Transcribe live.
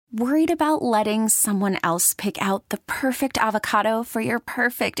Worried about letting someone else pick out the perfect avocado for your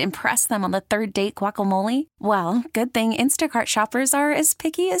perfect impress them on the third date guacamole? Well, good thing Instacart shoppers are as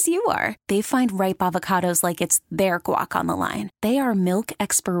picky as you are. They find ripe avocados like it's their guac on the line. They are milk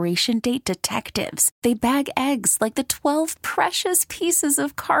expiration date detectives. They bag eggs like the 12 precious pieces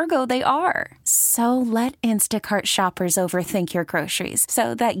of cargo they are. So let Instacart shoppers overthink your groceries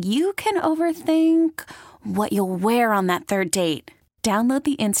so that you can overthink what you'll wear on that third date. Download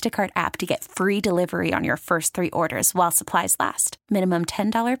the Instacart app to get free delivery on your first 3 orders while supplies last. Minimum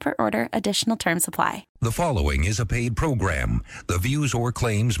 $10 per order. Additional terms apply. The following is a paid program. The views or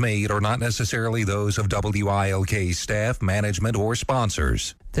claims made are not necessarily those of WILK staff, management, or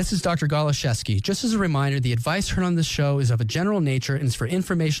sponsors. This is Dr. Goloszewski. Just as a reminder, the advice heard on this show is of a general nature and is for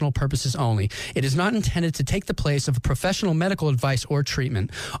informational purposes only. It is not intended to take the place of professional medical advice or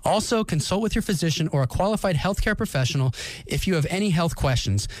treatment. Also, consult with your physician or a qualified healthcare professional if you have any health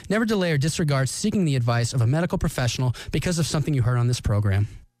questions. Never delay or disregard seeking the advice of a medical professional because of something you heard on this program.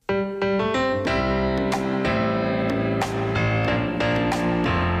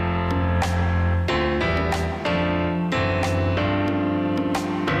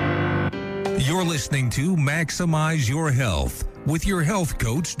 You're listening to Maximize Your Health with your health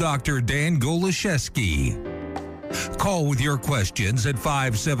coach, Dr. Dan Goloszewski. Call with your questions at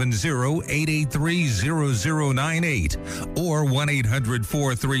 570-883-0098 or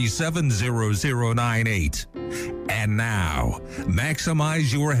 1-800-437-0098. And now,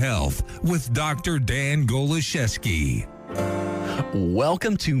 Maximize Your Health with Dr. Dan Goloszewski.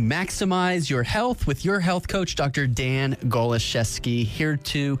 Welcome to Maximize Your Health with your health coach, Dr. Dan Goloszewski, here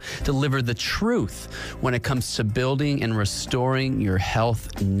to deliver the truth when it comes to building and restoring your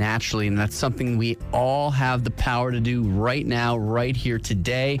health naturally. And that's something we all have the power to do right now, right here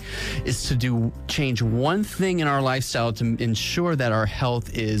today, is to change one thing in our lifestyle to ensure that our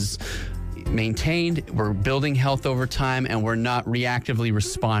health is maintained, we're building health over time, and we're not reactively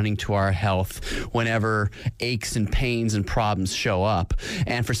responding to our health whenever aches and pains and problems show up.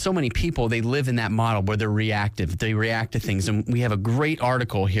 And for so many people, they live in that model where they're reactive. They react to things. And we have a great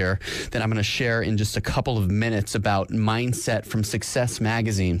article here that I'm going to share in just a couple of minutes about mindset from Success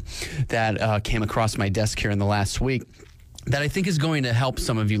Magazine that came across my desk here in the last week, that I think is going to help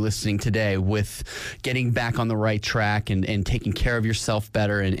some of you listening today with getting back on the right track and taking care of yourself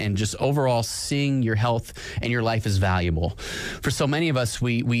better and just overall seeing your health and your life as valuable. For so many of us,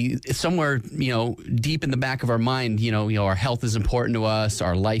 we somewhere, deep in the back of our mind, our health is important to us,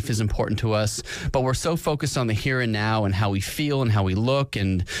 our life is important to us, but we're so focused on the here and now and how we feel and how we look.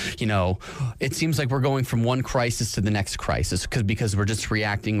 And, it seems like we're going from one crisis to the next crisis because we're just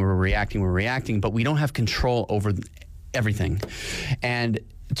reacting, but we don't have control over everything. And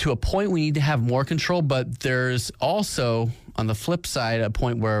to a point, we need to have more control, but there's also, on the flip side, a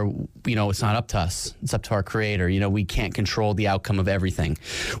point where, it's not up to us. It's up to our Creator. We can't control the outcome of everything.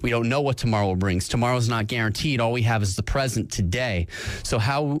 We don't know what tomorrow brings. Tomorrow's not guaranteed. All we have is the present today. So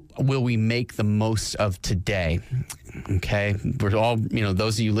how will we make the most of today? Okay, we're all,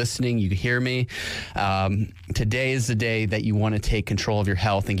 those of you listening, you hear me. Today is the day that you want to take control of your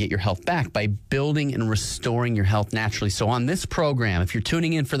health and get your health back by building and restoring your health naturally. So on this program, if you're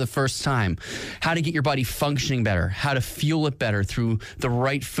tuning in for the first time, how to get your body functioning better, how to fuel it better through the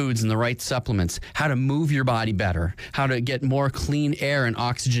right foods and the right supplements, how to move your body better, how to get more clean air and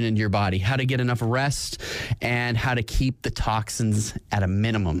oxygen into your body, how to get enough rest, and how to keep the toxins at a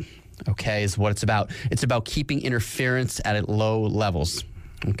minimum. Okay, is what it's about. It's about keeping interference at low levels.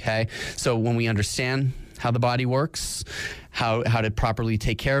 Okay, so when we understand how the body works, how to properly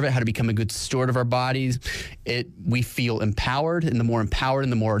take care of it, how to become a good steward of our bodies, we feel empowered, and the more empowered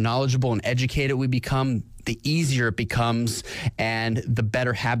and the more knowledgeable and educated we become, the easier it becomes and the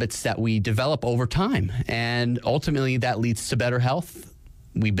better habits that we develop over time. And ultimately that leads to better health.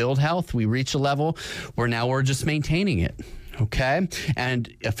 We build health, we reach a level where now we're just maintaining it. Okay.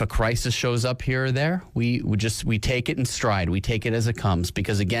 And if a crisis shows up here or there, we take it in stride. We take it as it comes,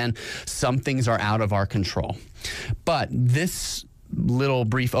 because again, some things are out of our control. But this little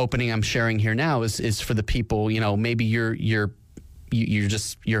brief opening I'm sharing here now is for the people, maybe your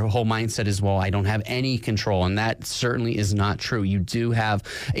whole mindset is, well, I don't have any control. And that certainly is not true. You do have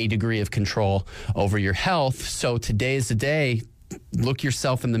a degree of control over your health. So today is the day. Look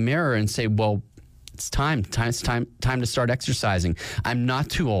yourself in the mirror and say, well, it's time to start exercising. I'm not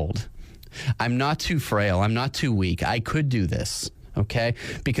too old. I'm not too frail. I'm not too weak. I could do this. Okay?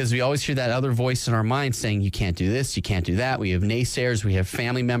 Because we always hear that other voice in our mind saying, you can't do this, you can't do that. We have naysayers, we have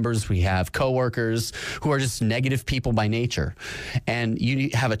family members, we have coworkers who are just negative people by nature. And you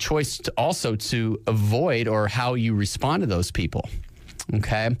have a choice to avoid or how you respond to those people.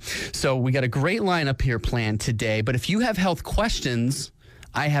 Okay, so we got a great lineup here planned today, but if you have health questions,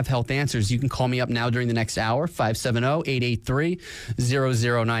 I have health answers. You can call me up now during the next hour,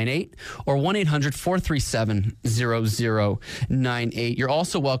 570-883-0098 or 1-800-437-0098. You're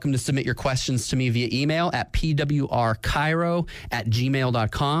also welcome to submit your questions to me via email at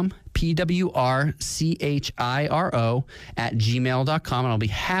pwrchiro@gmail.com. pwrchiro@gmail.com, and I'll be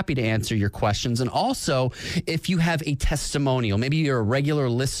happy to answer your questions. And also, if you have a testimonial, maybe you're a regular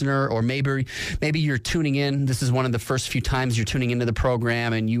listener, or maybe you're tuning in, this is one of the first few times you're tuning into the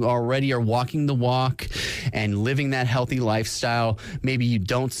program, and you already are walking the walk and living that healthy lifestyle. Maybe you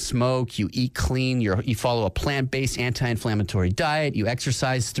don't smoke, you eat clean, you follow a plant-based anti-inflammatory diet, you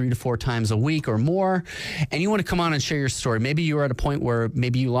exercise 3 to 4 times a week or more, and you want to come on and share your story. Maybe you're at a point where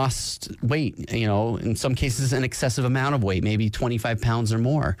maybe you lost weight, in some cases an excessive amount of weight, maybe 25 pounds or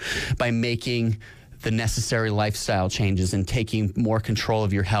more, by making the necessary lifestyle changes and taking more control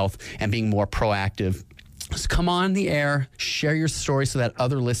of your health and being more proactive. So come on the air, share your story so that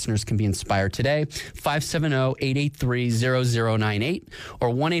other listeners can be inspired today. 570-883-0098 or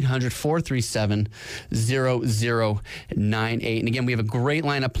 1-800-437-0098. And again, we have a great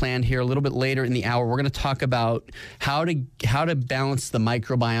lineup planned here. A little bit later in the hour, we're going to talk about how to balance the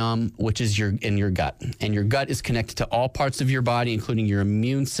microbiome, which is in your gut. And your gut is connected to all parts of your body, including your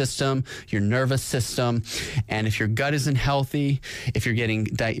immune system, your nervous system. And if your gut isn't healthy, if you're getting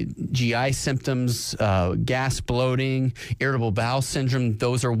GI symptoms, gas, bloating, irritable bowel syndrome,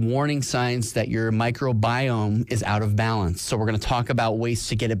 those are warning signs that your microbiome is out of balance. So we're going to talk about ways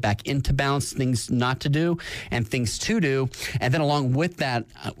to get it back into balance, things not to do and things to do. And then along with that,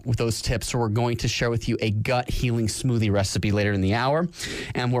 with those tips, we're going to share with you a gut healing smoothie recipe later in the hour.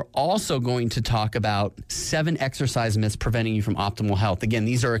 And we're also going to talk about 7 exercise myths preventing you from optimal health. Again,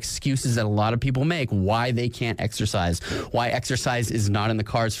 these are excuses that a lot of people make why they can't exercise, why exercise is not in the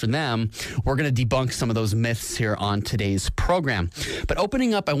cards for them. We're going to debunk some of those myths here on today's program. But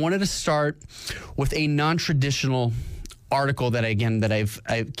opening up, I wanted to start with a non-traditional article that I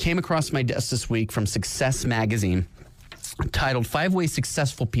came across my desk this week from Success Magazine, titled 5 Ways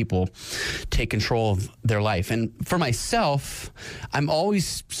Successful People Take Control of Their Life. And for myself, I'm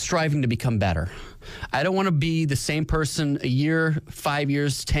always striving to become better. I don't want to be the same person a year, 5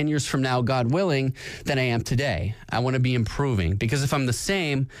 years, 10 years from now, God willing, than I am today. I want to be improving, because if I'm the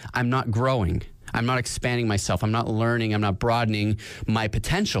same, I'm not growing. I'm not expanding myself. I'm not learning. I'm not broadening my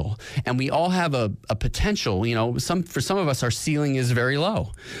potential. And we all have a potential. For some of us, our ceiling is very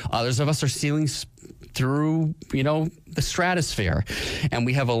low. Others of us, our ceilings through, the stratosphere, and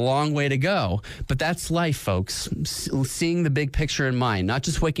we have a long way to go. But that's life, folks. Seeing the big picture in mind, not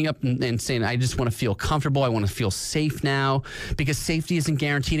just waking up and saying, I just want to feel comfortable. I want to feel safe now, because safety isn't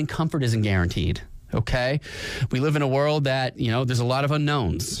guaranteed and comfort isn't guaranteed. Okay. We live in a world that, there's a lot of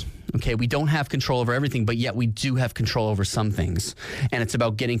unknowns. Okay, we don't have control over everything, but yet we do have control over some things. And it's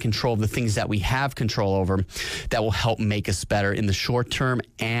about getting control of the things that we have control over that will help make us better in the short term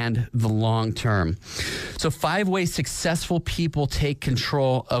and the long term. So 5 ways successful people take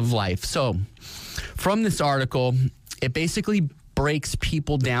control of life. So from this article, it basically breaks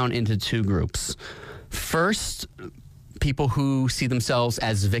people down into 2 groups. First, people who see themselves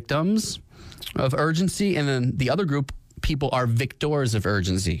as victims of urgency, and then the other group, people are victors of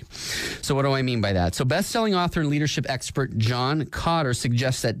urgency. So what do I mean by that? So best-selling author and leadership expert John Kotter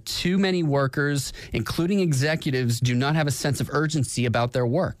suggests that too many workers, including executives, do not have a sense of urgency about their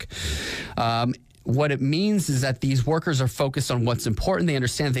work. What it means is that these workers are focused on what's important. They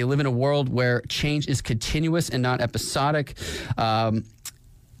understand they live in a world where change is continuous and not episodic.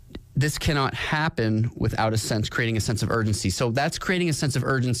 This cannot happen without creating a sense of urgency. So that's creating a sense of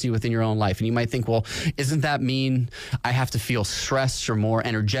urgency within your own life. And you might think, well, isn't that mean I have to feel stressed or more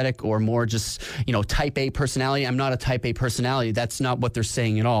energetic or more just, type A personality? I'm not a type A personality. That's not what they're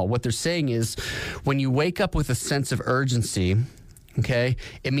saying at all. What they're saying is when you wake up with a sense of urgency, okay,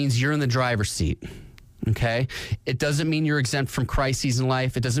 it means you're in the driver's seat. Okay. It doesn't mean you're exempt from crises in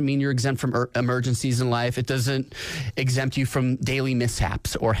life. It doesn't mean you're exempt from emergencies in life. It doesn't exempt you from daily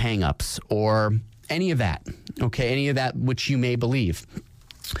mishaps or hangups or any of that. Okay. Any of that which you may believe.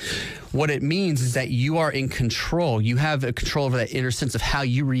 What it means is that you are in control. You have a control over that inner sense of how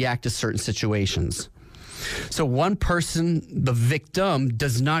you react to certain situations. So one person, the victim,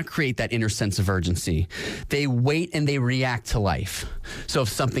 does not create that inner sense of urgency. They wait and they react to life. So if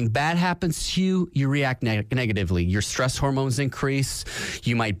something bad happens to you, you react negatively. Your stress hormones increase.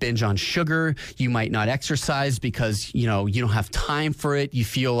 You might binge on sugar. You might not exercise because, you don't have time for it. You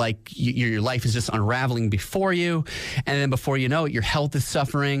feel like your life is just unraveling before you. And then before you know it, your health is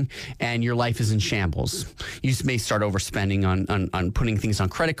suffering and your life is in shambles. You may start overspending on putting things on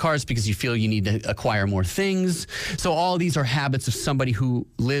credit cards because you feel you need to acquire more things. So all these are habits of somebody who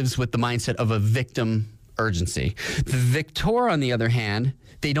lives with the mindset of a victim urgency. The victor, on the other hand,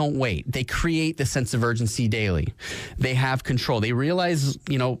 they don't wait. They create the sense of urgency daily. They have control. They realize,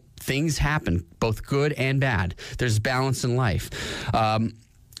 things happen, both good and bad. There's balance in life.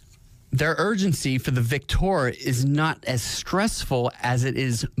 Their urgency for the victor is not as stressful as it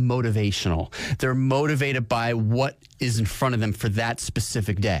is motivational. They're motivated by what is in front of them for that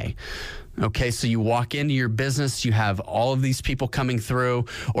specific day. Okay, so you walk into your business, you have all of these people coming through,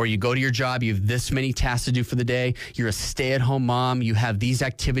 or you go to your job, you have this many tasks to do for the day. You're a stay-at-home mom. You have these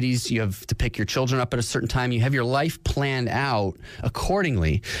activities. You have to pick your children up at a certain time. You have your life planned out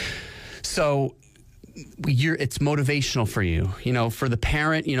accordingly. So it's motivational for you. For the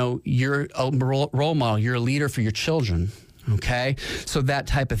parent, you're a role model. You're a leader for your children. Okay, so that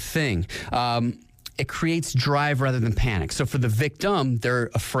type of thing. It creates drive rather than panic. So for the victim,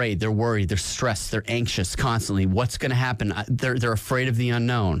 they're afraid, they're worried, they're stressed, they're anxious constantly. What's going to happen? They're afraid of the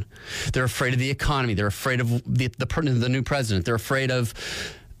unknown. They're afraid of the economy. They're afraid of the new president. They're afraid of,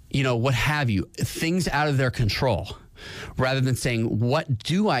 what have you, things out of their control. Rather than saying, what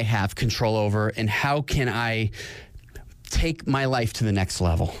do I have control over and how can I take my life to the next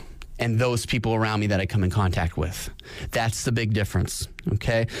level? And those people around me that I come in contact with. That's the big difference,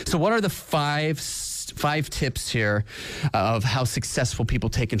 okay? So what are the five tips here of how successful people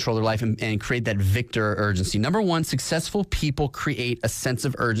take control of their life and create that victor urgency? Number one, successful people create a sense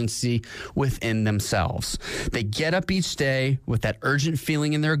of urgency within themselves. They get up each day with that urgent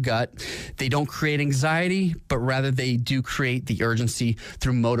feeling in their gut. They don't create anxiety, but rather they do create the urgency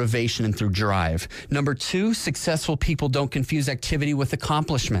through motivation and through drive. Number two, successful people don't confuse activity with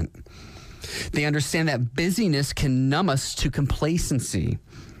accomplishment. They understand that busyness can numb us to complacency,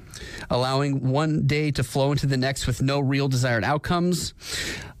 allowing one day to flow into the next with no real desired outcomes.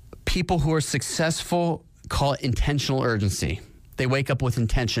 People who are successful call it intentional urgency. They wake up with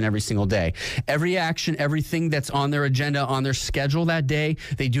intention every single day. Every action, everything that's on their agenda, on their schedule that day,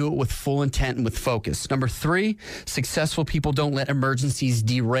 they do it with full intent and with focus. Number three, successful people don't let emergencies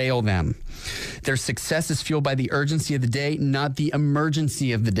derail them. Their success is fueled by the urgency of the day, not the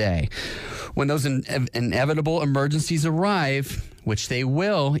emergency of the day. When those inevitable emergencies arrive, which they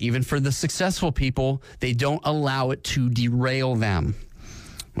will, even for the successful people, they don't allow it to derail them.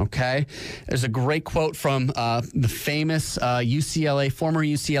 Okay, there's a great quote from the famous former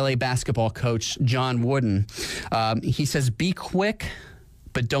UCLA basketball coach, John Wooden. He says, be quick,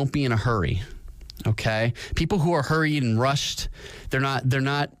 but don't be in a hurry. Okay, people who are hurried and rushed, they're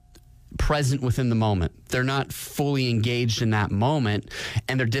not present within the moment. They're not fully engaged in that moment,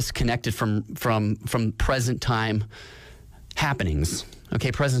 and they're disconnected from present time happenings.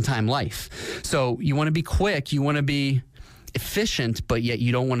 Okay, present time life. So you want to be quick, you want to be efficient, but yet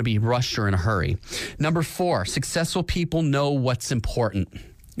you don't want to be rushed or in a hurry. Number four, successful people know what's important.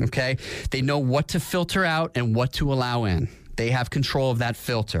 Okay, they know what to filter out and what to allow in. They have control of that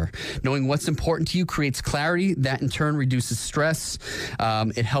filter. Knowing what's important to you creates clarity. That in turn reduces stress.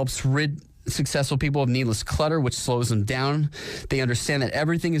 It helps rid successful people of needless clutter, which slows them down. They understand that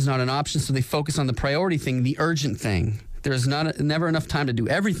everything is not an option, so they focus on the priority thing, the urgent thing. There's never enough time to do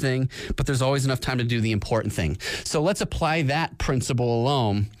everything, but there's always enough time to do the important thing. So let's apply that principle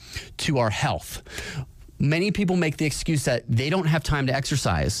alone to our health. Many people make the excuse that they don't have time to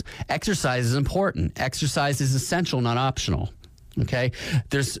exercise. Exercise is important. Exercise is essential, not optional. Okay?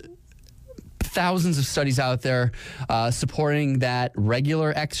 There's thousands of studies out there supporting that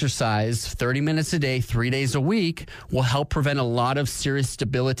regular exercise, 30 minutes a day, 3 days a week, will help prevent a lot of serious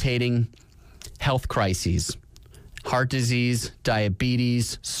debilitating health crises. Heart disease,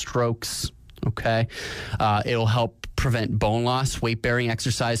 diabetes, strokes, okay? It'll help prevent bone loss. Weight-bearing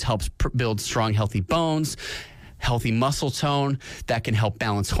exercise helps build strong, healthy bones, healthy muscle tone. That can help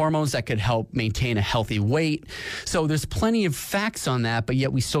balance hormones. That could help maintain a healthy weight. So there's plenty of facts on that, but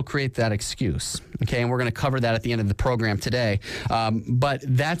yet we still create that excuse, okay? And we're going to cover that at the end of the program today. But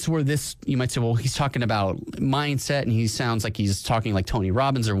that's where you might say, well, he's talking about mindset, and he sounds like he's talking like Tony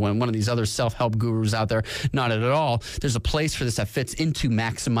Robbins or one of these other self-help gurus out there. Not at all. There's a place for this that fits into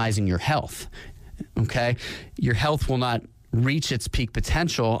maximizing your health, okay? Your health will not reach its peak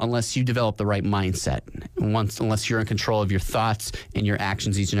potential unless you develop the right mindset, unless you're in control of your thoughts and your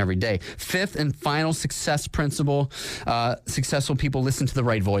actions each and every day. Fifth and final success principle, successful people listen to the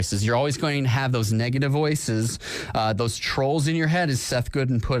right voices. You're always going to have those negative voices, those trolls in your head, as Seth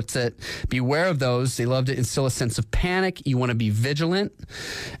Godin puts it. Beware of those. They love to instill a sense of panic. You want to be vigilant.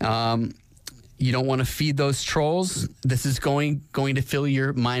 You don't want to feed those trolls. This is going to fill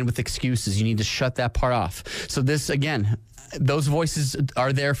your mind with excuses. You need to shut that part off. So this, again, those voices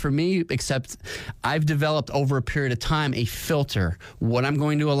are there for me, except I've developed over a period of time a filter, what I'm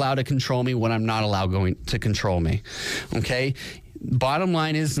going to allow to control me, what I'm not going to control me. Okay? Bottom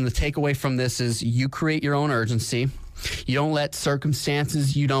line is, and the takeaway from this is, you create your own urgency. You don't let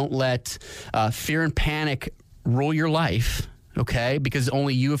circumstances, you don't let fear and panic rule your life. Okay, because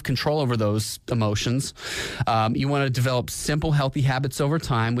only you have control over those emotions. You want to develop simple, healthy habits over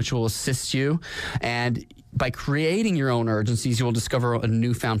time, which will assist you. And by creating your own urgencies, you will discover a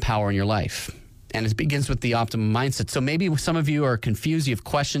newfound power in your life. And it begins with the optimum mindset. So maybe some of you are confused, you have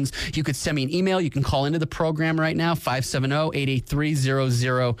questions. You could send me an email. You can call into the program right now,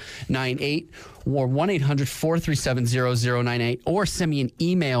 570-883-0098 or 1-800-437-0098, or send me an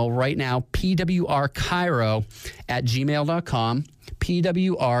email right now, pwrchiro@gmail.com.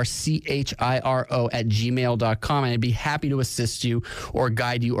 pwrchiro@gmail.com, and I'd be happy to assist you or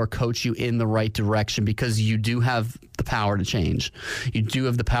guide you or coach you in the right direction, because you do have the power to change. You do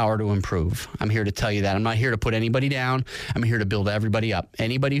have the power to improve. I'm here to tell you that. I'm not here to put anybody down. I'm here to build everybody up.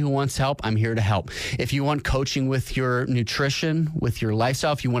 Anybody who wants help, I'm here to help. If you want coaching with your nutrition, with your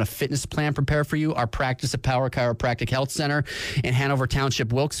lifestyle, if you want a fitness plan prepared for you, our practice at Power Chiropractic Health Center in Hanover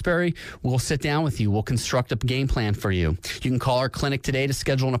Township, Wilkes-Barre, we'll sit down with you. We'll construct a game plan for you. You can call our clinic today to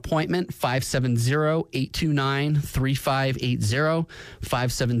schedule an appointment, 570-829-3580,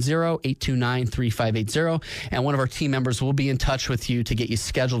 570-829-3580, and one of our team members will be in touch with you to get you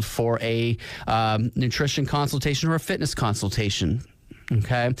scheduled for a nutrition consultation or a fitness consultation.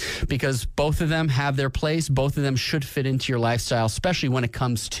 Okay, because both of them have their place. Both of them should fit into your lifestyle, especially when it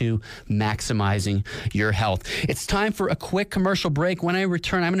comes to maximizing your health. It's time for a quick commercial break. When I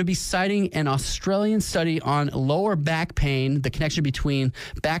return, I'm going to be citing an Australian study on lower back pain, the connection between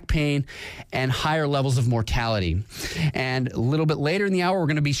back pain and higher levels of mortality. And a little bit later in the hour, we're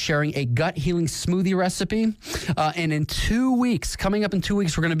going to be sharing a gut healing smoothie recipe. And in 2 weeks, coming up in 2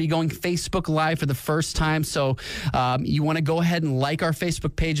 weeks, we're going to be going Facebook Live for the first time. So you want to go ahead and like our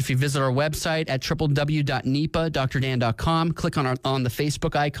Facebook page. If you visit our website at www.nipadrdan.com, click on the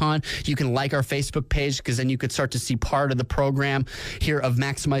Facebook icon. You can like our Facebook page, because then you could start to see part of the program here of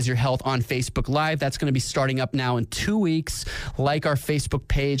Maximize Your Health on Facebook Live. That's going to be starting up now in 2 weeks. Like our Facebook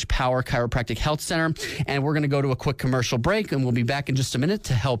page, Power Chiropractic Health Center. And we're going to go to a quick commercial break, and we'll be back in just a minute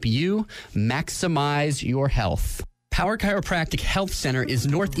to help you maximize your health. Power Chiropractic Health Center is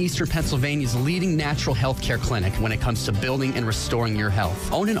Northeastern Pennsylvania's leading natural health care clinic when it comes to building and restoring your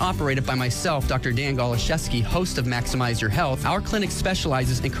health. Owned and operated by myself, Dr. Dan Goloszewski, host of Maximize Your Health, our clinic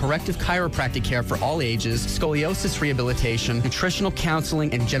specializes in corrective chiropractic care for all ages, scoliosis rehabilitation, nutritional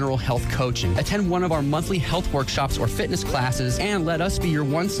counseling, and general health coaching. Attend one of our monthly health workshops or fitness classes, and let us be your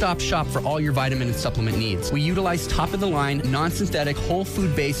one-stop shop for all your vitamin and supplement needs. We utilize top-of-the-line, non-synthetic, whole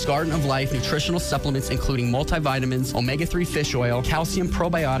food-based Garden of Life nutritional supplements, including multivitamins, omega-3 fish oil, calcium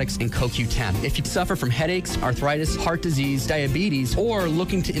probiotics, and CoQ10. If you suffer from headaches, arthritis, heart disease, diabetes, or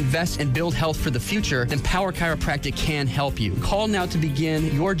looking to invest and build health for the future, then Power Chiropractic can help you. Call now to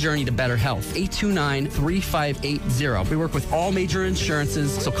begin your journey to better health. 829-3580. We work with all major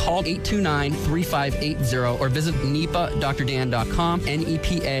insurances, so call 829-3580 or visit NEPADrdan.com,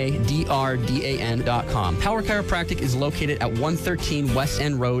 NEPADRDAN.com. Power Chiropractic is located at 113 West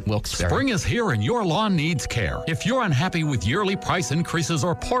End Road, Wilkes-Barre. Spring is here and your lawn needs care. If you're unhappy with yearly price increases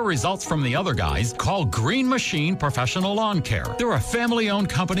or poor results from the other guys, call Green Machine Professional Lawn Care. They're a family-owned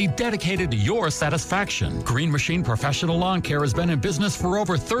company dedicated to your satisfaction. Green Machine Professional Lawn Care has been in business for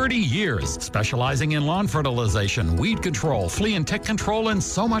over 30 years, specializing in lawn fertilization, weed control, flea and tick control, and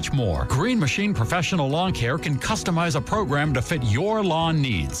so much more. Green Machine Professional Lawn Care can customize a program to fit your lawn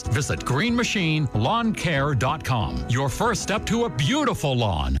needs. Visit greenmachinelawncare.com. Your first step to a beautiful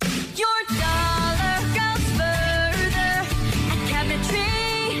lawn. Your dollar goes further at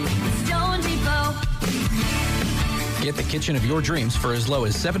Cabinetry Stone Depot. Get the kitchen of your dreams for as low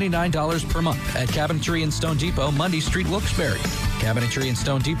as $79 per month at Cabinetry and Stone Depot, Mundy Street, Wilkes-Barre. Cabinetry and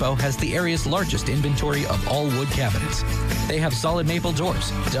Stone Depot has the area's largest inventory of all wood cabinets. They have solid maple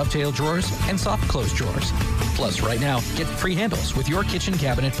doors, dovetail drawers, and soft close drawers. Plus, right now, get free handles with your kitchen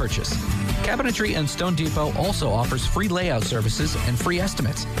cabinet purchase. Cabinetry and Stone Depot also offers free layout services and free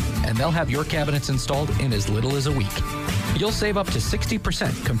estimates, and they'll have your cabinets installed in as little as a week. You'll save up to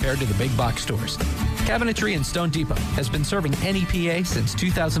 60% compared to the big box stores. Cabinetry in Stone Depot has been serving NEPA since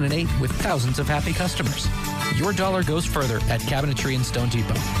 2008 with thousands of happy customers. Your dollar goes further at Cabinetry in Stone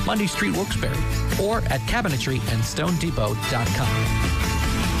Depot, Mundy Street, Wilkes-Barre, or at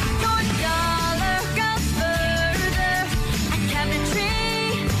cabinetryindstonedepot.com. Your dollar goes further at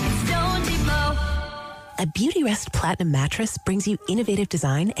Cabinetry and Stone Depot. A Beautyrest Platinum mattress brings you innovative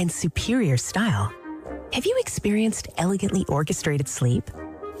design and superior style. Have you experienced elegantly orchestrated sleep?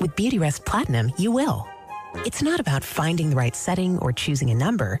 With Beautyrest Platinum, you will. It's not about finding the right setting or choosing a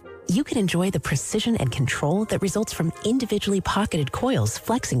number. You can enjoy the precision and control that results from individually pocketed coils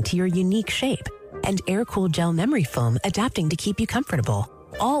flexing to your unique shape and air-cooled gel memory foam adapting to keep you comfortable,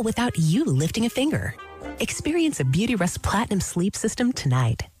 all without you lifting a finger. Experience a Beautyrest Platinum sleep system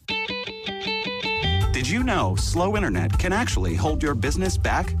tonight. Did you know slow internet can actually hold your business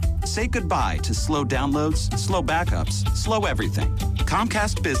back? Say goodbye to slow downloads, slow backups, slow everything.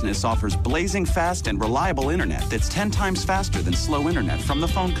 Comcast Business offers blazing fast and reliable internet that's 10 times faster than slow internet from the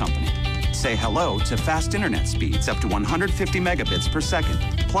phone company. Say hello to fast internet speeds up to 150 megabits per second.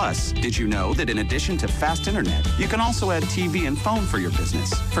 Plus, did you know that in addition to fast internet, you can also add TV and phone for your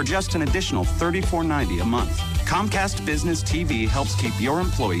business for just an additional $34.90 a month? Comcast Business TV helps keep your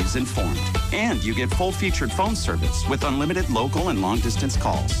employees informed. And you get full-featured phone service with unlimited local and long-distance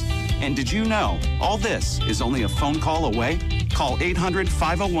calls. And did you know all this is only a phone call away? Call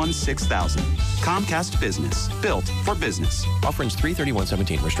 800-501-6000. Comcast Business, built for business. Offer ends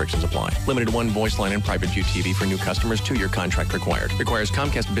 3/31/17. Restrictions apply. Limited one voice line and private view TV for new customers. 2-year contract required. Requires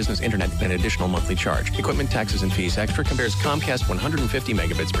Comcast Business Internet at an additional monthly charge. Equipment, taxes, and fees extra. Compares Comcast 150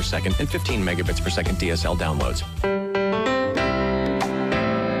 megabits per second and 15 megabits per second DSL downloads.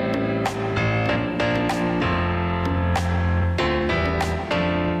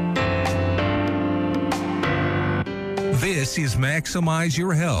 This is Maximize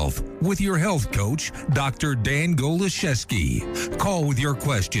Your Health with your health coach, Dr. Dan Goloszewski. Call with your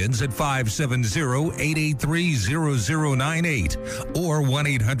questions at 570-883-0098 or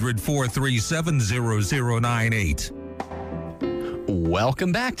 1-800-437-0098.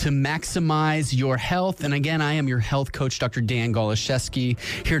 Welcome back to Maximize Your Health. And again, I am your health coach, Dr. Dan Goloszewski,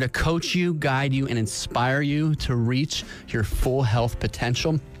 here to coach you, guide you, and inspire you to reach your full health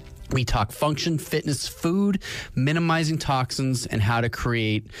potential. We talk function, fitness, food, minimizing toxins, and how to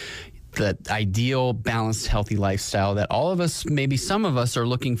create the ideal, balanced, healthy lifestyle that all of us, maybe some of us, are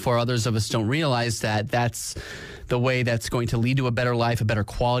looking for. Others of us don't realize that that's the way that's going to lead to a better life, a better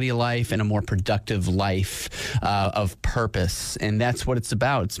quality of life, and a more productive life of purpose. And that's what it's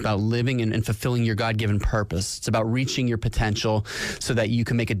about. It's about living and fulfilling your God-given purpose. It's about reaching your potential so that you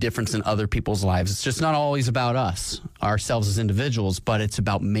can make a difference in other people's lives. It's just not always about us, ourselves as individuals, but it's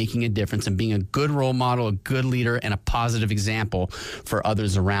about making a difference and being a good role model, a good leader, and a positive example for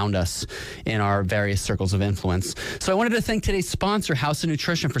others around us in our various circles of influence. So I wanted to thank today's sponsor, House of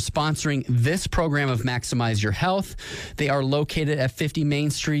Nutrition, for sponsoring this program of Maximize Your Health. They are located at 50 Main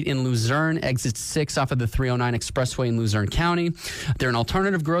Street in Luzerne, exit 6 off of the 309 Expressway in Luzerne County. They're an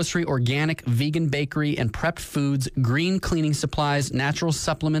alternative grocery, organic, vegan bakery, and prepped foods, green cleaning supplies, natural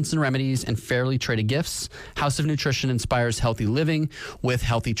supplements and remedies, and fairly traded gifts. House of Nutrition inspires healthy living with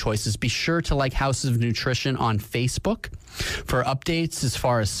healthy choices. Be sure to like House of Nutrition on Facebook for updates as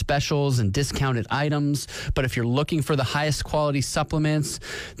far as specials and discounted items. But if you're looking for the highest quality supplements,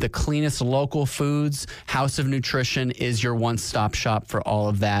 the cleanest local foods, House of Nutrition is your one-stop shop for all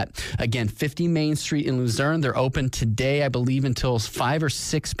of that. Again, 50 Main Street in Luzerne. They're open today, I believe, until 5 or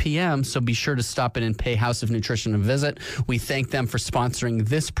 6 p.m., so be sure to stop in and pay House of Nutrition a visit. We thank them for sponsoring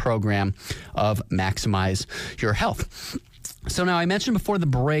this program of Maximize Your Health. So now I mentioned before the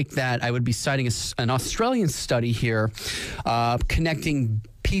break that I would be citing an Australian study here connecting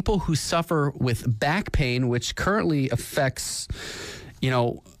people who suffer with back pain, which currently affects,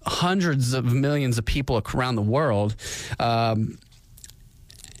 hundreds of millions of people around the world,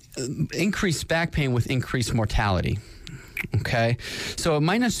 increased back pain with increased mortality. Okay, so it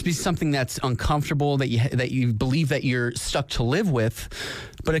might not just be something that's uncomfortable that you believe that you're stuck to live with,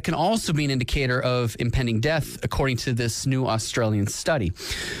 but it can also be an indicator of impending death, according to this new Australian study.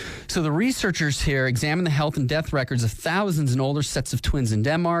 So the researchers here examined the health and death records of thousands and older sets of twins in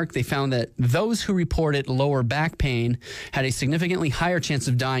Denmark. They found that those who reported lower back pain had a significantly higher chance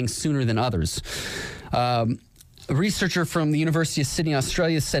of dying sooner than others. A researcher from the University of Sydney,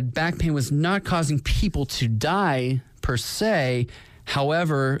 Australia, said back pain was not causing people to die per se.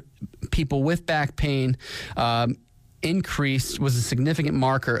 However, people with back pain was a significant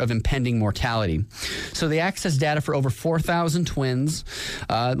marker of impending mortality. So they accessed data for over 4,000 twins,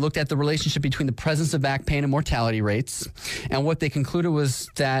 looked at the relationship between the presence of back pain and mortality rates. And what they concluded was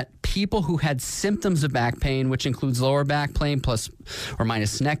that people who had symptoms of back pain, which includes lower back pain plus or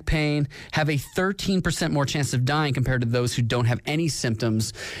minus neck pain, have a 13% more chance of dying compared to those who don't have any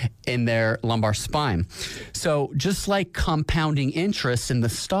symptoms in their lumbar spine. So just like compounding interest in the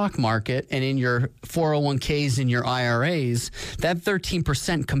stock market and in your 401ks and your IRAs, that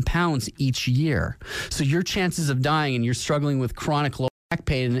 13% compounds each year. So your chances of dying, and you're struggling with chronic low back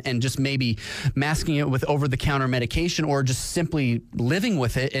pain and just maybe masking it with over-the-counter medication or just simply living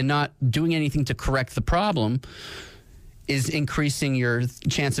with it and not doing anything to correct the problem, is increasing your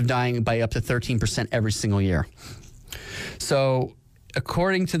chance of dying by up to 13% every single year. So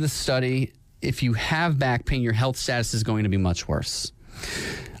according to the study, if you have back pain, your health status is going to be much worse.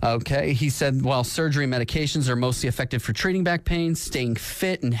 Okay, he said while surgery and medications are mostly effective for treating back pain, staying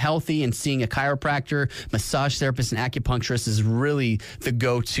fit and healthy and seeing a chiropractor, massage therapist, and acupuncturist is really the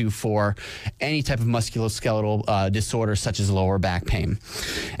go-to for any type of musculoskeletal disorder such as lower back pain.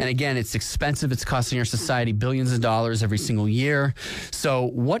 And again, it's expensive. It's costing our society billions of dollars every single year. So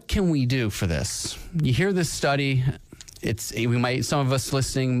what can we do for this? You hear this study. Some of us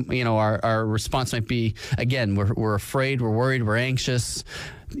listening, our response might be, again, we're afraid, we're worried, we're anxious.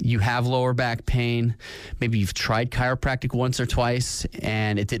 You have lower back pain. Maybe you've tried chiropractic once or twice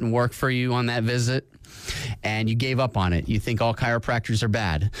and it didn't work for you on that visit and you gave up on it. You think all chiropractors are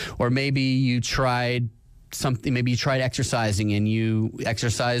bad. Or maybe you tried something, maybe you tried exercising and you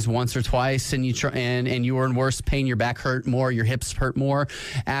exercised once or twice and you were in worse pain, your back hurt more, your hips hurt more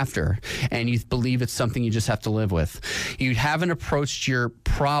after, and you believe it's something you just have to live with. You haven't approached your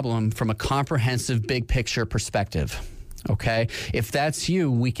problem from a comprehensive big picture perspective. Okay. If that's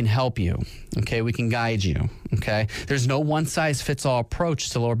you, we can help you. Okay. We can guide you. Okay. There's no one size fits all approach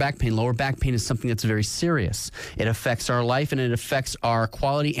to lower back pain. Lower back pain is something that's very serious. It affects our life and it affects our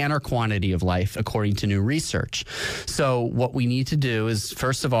quality and our quantity of life, according to new research. So what we need to do is,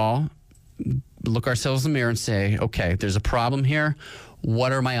 first of all, look ourselves in the mirror and say, okay, there's a problem here.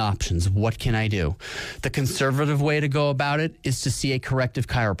 What are my options? What can I do? The conservative way to go about it is to see a corrective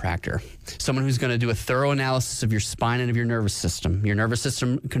chiropractor, someone who's going to do a thorough analysis of your spine and of your nervous system. Your nervous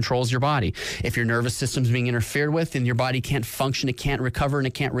system controls your body. If your nervous system's being interfered with, then your body can't function, it can't recover, and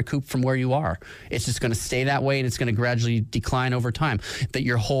it can't recoup from where you are. It's just going to stay that way, and it's going to gradually decline over time. That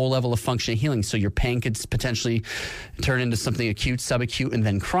your whole level of function and healing. So your pain could potentially turn into something acute, subacute, and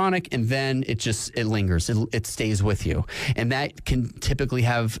then chronic, and then it lingers. It stays with you. And that can typically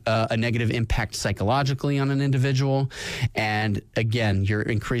have a negative impact psychologically on an individual. And again, your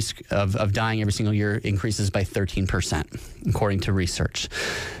increase of dying every single year increases by 13%, according to research.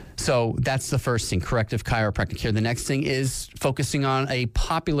 So that's the first thing, corrective chiropractic care. The next thing is focusing on a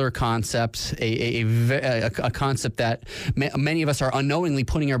popular concept, a concept that many of us are unknowingly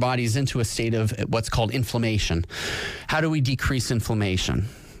putting our bodies into a state of what's called inflammation. How do we decrease inflammation?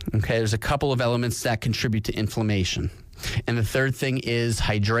 Okay, there's a couple of elements that contribute to inflammation. And the third thing is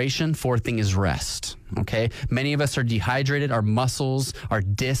hydration. Fourth thing is rest. Okay. Many of us are dehydrated. Our muscles, our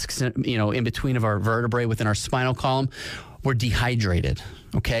discs, in between of our vertebrae within our spinal column, we're dehydrated.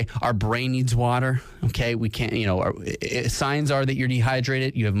 Okay. Our brain needs water. Okay. We can't, signs are that you're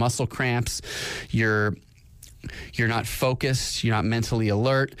dehydrated. You have muscle cramps. You're not focused. You're not mentally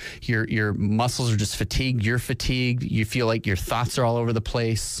alert. Your muscles are just fatigued. You're fatigued. You feel like your thoughts are all over the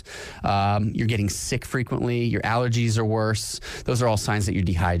place. You're getting sick frequently. Your allergies are worse. Those are all signs that you're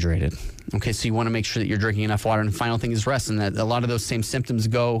dehydrated. Okay, so you want to make sure that you're drinking enough water. And the final thing is rest. And that a lot of those same symptoms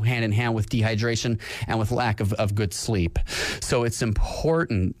go hand in hand with dehydration and with lack of good sleep. So it's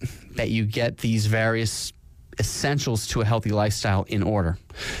important that you get these various essentials to a healthy lifestyle in order.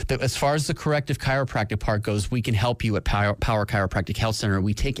 As far as the corrective chiropractic part goes, we can help you at Power Chiropractic Health Center.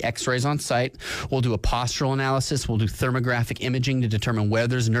 We take x-rays on site. We'll do a postural analysis. We'll do thermographic imaging to determine where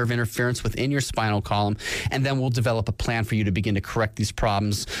there's nerve interference within your spinal column. And then we'll develop a plan for you to begin to correct these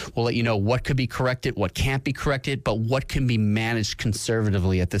problems. We'll let you know what could be corrected, what can't be corrected, but what can be managed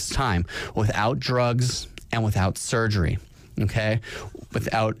conservatively at this time without drugs and without surgery. Okay?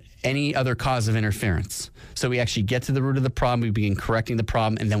 Without any other cause of interference. So we actually get to the root of the problem, we begin correcting the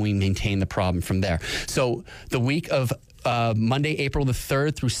problem, and then we maintain the problem from there. So the week of Monday, April the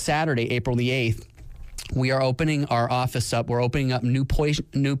 3rd through Saturday, April the 8th, we are opening our office up. We're opening up new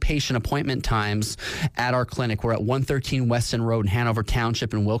patient appointment times at our clinic. We're at 113 Weston Road in Hanover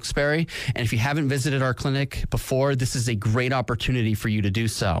Township in Wilkes-Barre. And if you haven't visited our clinic before, this is a great opportunity for you to do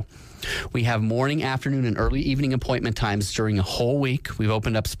so. We have morning, afternoon, and early evening appointment times during a whole week. We've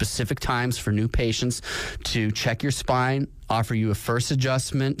opened up specific times for new patients to check your spine, offer you a first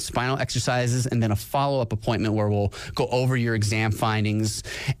adjustment, spinal exercises, and then a follow-up appointment where we'll go over your exam findings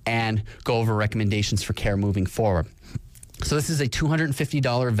and go over recommendations for care moving forward. So this is a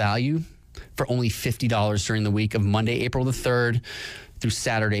 $250 value for only $50 during the week of Monday, April the 3rd through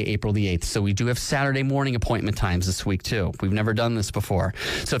Saturday, April the 8th. So we do have Saturday morning appointment times this week too. We've never done this before.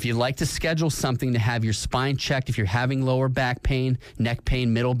 So if you'd like to schedule something to have your spine checked, if you're having lower back pain, neck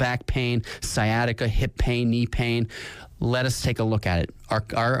pain, middle back pain, sciatica, hip pain, knee pain, let us take a look at it.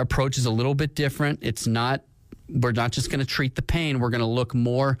 Our approach is a little bit different. We're not just going to treat the pain. We're going to look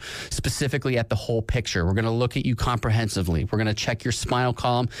more specifically at the whole picture. We're going to look at you comprehensively. We're going to check your spinal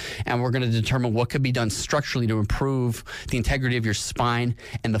column, and we're going to determine what could be done structurally to improve the integrity of your spine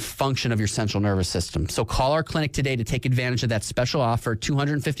and the function of your central nervous system. So call our clinic today to take advantage of that special offer,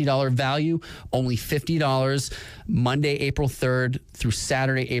 $250 value, only $50, Monday, April 3rd through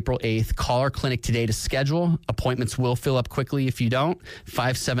Saturday, April 8th. Call our clinic today to schedule. Appointments will fill up quickly if you don't.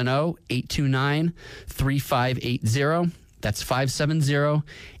 570-829-3580. That's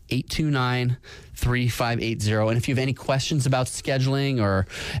 570-829-3580. And if you have any questions about scheduling or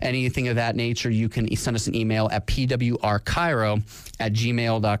anything of that nature, you can send us an email at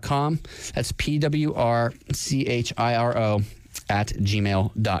pwrchiro@gmail.com. That's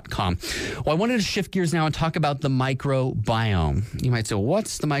pwrchiro@gmail.com. Well, I wanted to shift gears now and talk about the microbiome. You might say, well,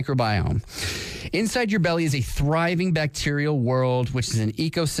 what's the microbiome? Inside your belly is a thriving bacterial world, which is an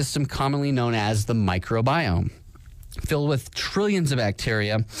ecosystem commonly known as the microbiome, filled with trillions of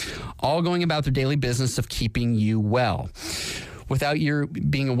bacteria, all going about their daily business of keeping you well. Without your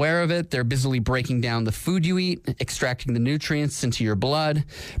being aware of it, they're busily breaking down the food you eat, extracting the nutrients into your blood,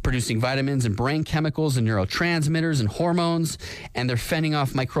 producing vitamins and brain chemicals and neurotransmitters and hormones, and they're fending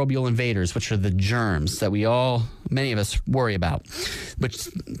off microbial invaders, which are the germs that many of us worry about, which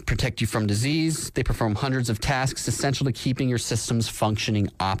protect you from disease. They perform hundreds of tasks essential to keeping your systems functioning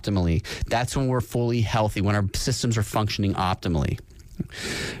optimally. That's when we're fully healthy, when our systems are functioning optimally.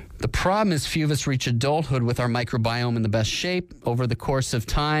 The problem is few of us reach adulthood with our microbiome in the best shape. Over the course of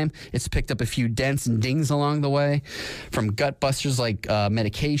time, it's picked up a few dents and dings along the way, from gut busters like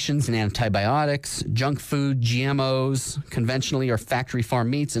medications and antibiotics, junk food, GMOs, conventionally or factory farm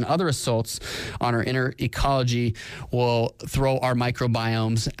meats, and other assaults on our inner ecology will throw our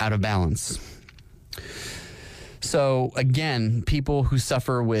microbiomes out of balance. So again, people who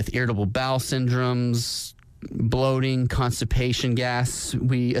suffer with irritable bowel syndromes, bloating, constipation, gas,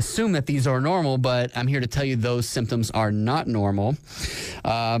 we assume that these are normal, but I'm here to tell you those symptoms are not normal.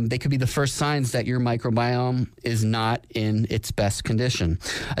 They could be the first signs that your microbiome is not in its best condition.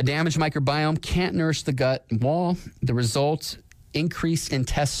 A damaged microbiome can't nourish the gut wall. The result, increased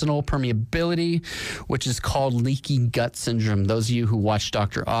intestinal permeability, which is called leaky gut syndrome. Those of you who watch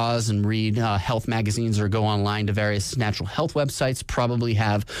Dr. Oz and read health magazines or go online to various natural health websites probably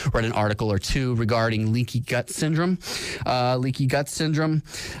have read an article or two regarding leaky gut syndrome. Leaky gut syndrome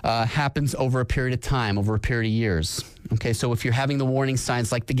happens over a period of time, over a period of years. Okay, so if you're having the warning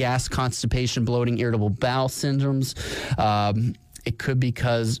signs like the gas, constipation, bloating, irritable bowel syndromes, it could be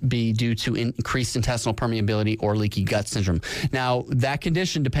due to increased intestinal permeability or leaky gut syndrome. Now, that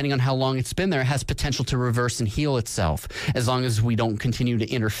condition, depending on how long it's been there, has potential to reverse and heal itself as long as we don't continue to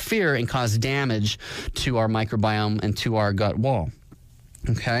interfere and cause damage to our microbiome and to our gut wall.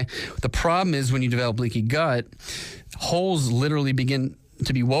 Okay? The problem is when you develop leaky gut, holes literally begin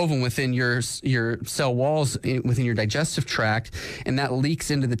to be woven within your cell walls within your digestive tract, and that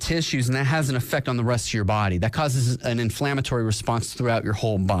leaks into the tissues, and that has an effect on the rest of your body. That causes an inflammatory response throughout your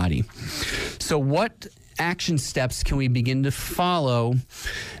whole body. So what action steps can we begin to follow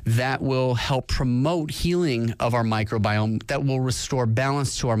that will help promote healing of our microbiome, that will restore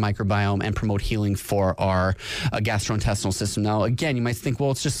balance to our microbiome and promote healing for our gastrointestinal system? Now, again, you might think,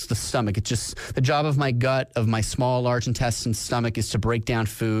 well, it's just the stomach. It's just the job of my gut, of my small, large intestine, stomach, is to break down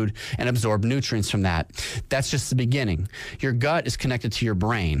food and absorb nutrients from that. That's just the beginning. Your gut is connected to your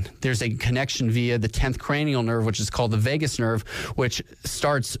brain. There's a connection via the 10th cranial nerve, which is called the vagus nerve, which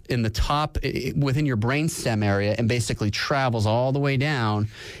starts in the top within your brain stem area and basically travels all the way down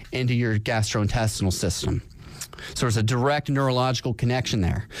into your gastrointestinal system. So there's a direct neurological connection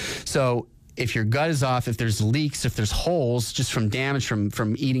there. So if your gut is off, if there's leaks, if there's holes, just from damage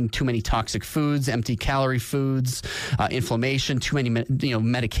from eating too many toxic foods, empty calorie foods, inflammation, too many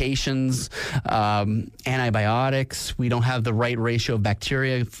medications, antibiotics, we don't have the right ratio of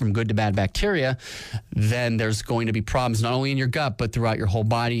bacteria from good to bad bacteria, then there's going to be problems not only in your gut, but throughout your whole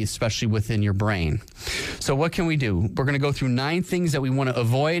body, especially within your brain. So what can we do? We're going to go through 9 things that we want to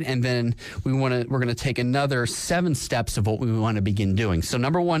avoid, and then we're going to take another 7 steps of what we want to begin doing. So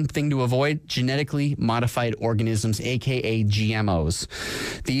number 1 thing to avoid, genetically modified organisms, aka GMOs.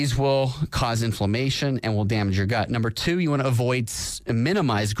 These will cause inflammation and will damage your gut. Number 2, you want to avoid,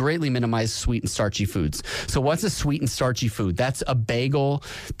 greatly minimize sweet and starchy foods. So what's a sweet and starchy food? That's a bagel,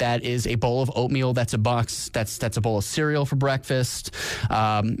 that is a bowl of oatmeal, that's a box, that's a bowl of cereal for breakfast,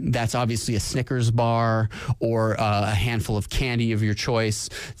 that's obviously a Snickers bar or a handful of candy of your choice.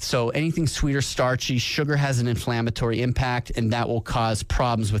 So anything sweet or starchy, sugar has an inflammatory impact, and that will cause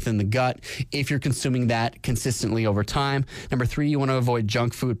problems within the gut if you're consuming that consistently over time. Number 3, you want to avoid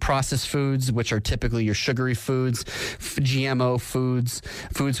junk food, processed foods, which are typically your sugary foods, GMO foods,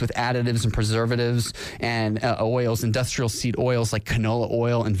 foods with additives and preservatives, and oils, industrial seed oils like canola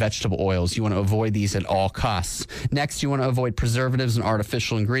oil and vegetable oils. You want to avoid these at all costs. Next, you want to avoid preservatives and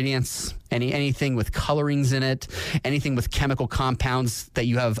artificial ingredients. Anything with colorings in it, anything with chemical compounds that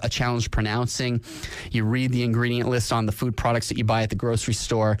you have a challenge pronouncing. You read the ingredient list on the food products that you buy at the grocery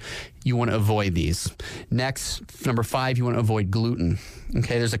store. You want to avoid these. Next, number 5, you want to avoid gluten.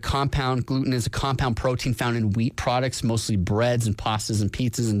 Okay, gluten is a compound protein found in wheat products, mostly breads and pastas and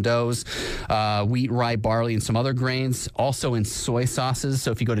pizzas and doughs, wheat, rye, barley, and some other grains. Also in soy sauces.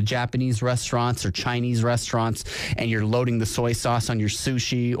 So if you go to Japanese restaurants or Chinese restaurants and you're loading the soy sauce on your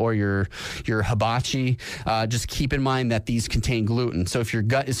sushi or your hibachi, just keep in mind that these contain gluten. So if your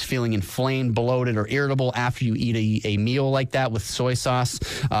gut is feeling inflamed, bloated, or irritable after you eat a meal like that with soy sauce,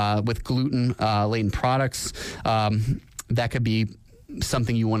 with gluten-laden products, that could be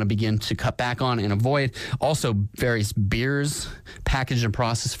something you want to begin to cut back on and avoid. Also, various beers, packaged and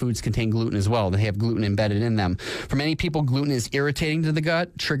processed foods contain gluten as well. They have gluten embedded in them. For many people, gluten is irritating to the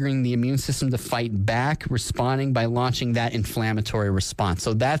gut, triggering the immune system to fight back, responding by launching that inflammatory response.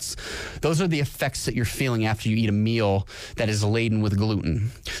 So those are the effects that you're feeling after you eat a meal that is laden with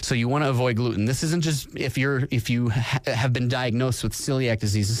gluten. So you want to avoid gluten. This isn't just if you have been diagnosed with celiac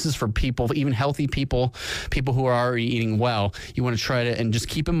disease. This is for people, even healthy people who are already eating well. You want to try to, and just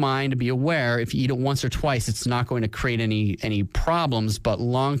keep in mind to be aware, if you eat it once or twice, it's not going to create any problems, but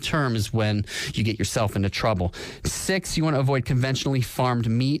long term is when you get yourself into trouble. 6, you want to avoid conventionally farmed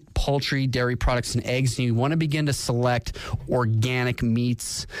meat, poultry, dairy products, and eggs. And you want to begin to select organic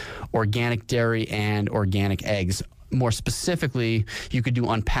meats, organic dairy, and organic eggs. More specifically, you could do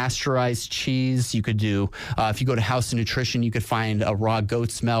unpasteurized cheese. You could do, if you go to House of Nutrition, you could find a raw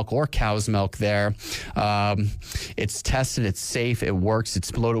goat's milk or cow's milk there. It's tested, it's safe, it works.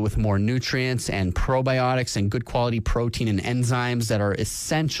 It's loaded with more nutrients and probiotics and good quality protein and enzymes that are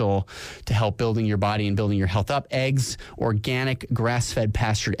essential to help building your body and building your health up. Eggs, organic, grass-fed,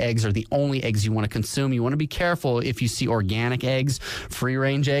 pastured eggs are the only eggs you want to consume. You want to be careful if you see organic eggs,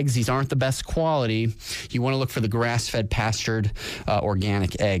 free-range eggs. These aren't the best quality. You want to look for the grass-fed, pastured,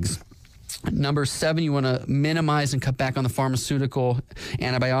 organic eggs. Number 7, you want to minimize and cut back on the pharmaceutical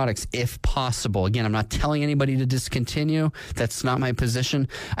antibiotics if possible. Again, I'm not telling anybody to discontinue. That's not my position.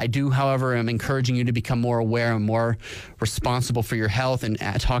 I do, however, am encouraging you to become more aware and more responsible for your health and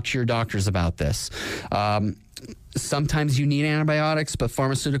talk to your doctors about this. Sometimes you need antibiotics, but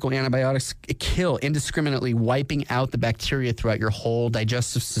pharmaceutical antibiotics kill indiscriminately, wiping out the bacteria throughout your whole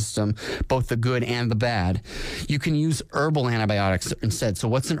digestive system, both the good and the bad. You can use herbal antibiotics instead. So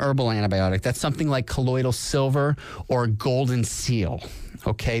what's an herbal antibiotic? That's something like colloidal silver or golden seal.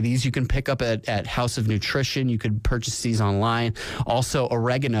 Okay, these you can pick up at House of Nutrition. You could purchase these online. Also,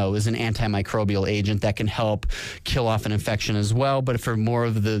 oregano is an antimicrobial agent that can help kill off an infection as well. But for more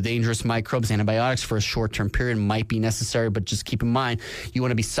of the dangerous microbes, antibiotics for a short-term period might be necessary. But just keep in mind, you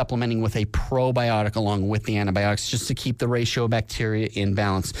want to be supplementing with a probiotic along with the antibiotics just to keep the ratio of bacteria in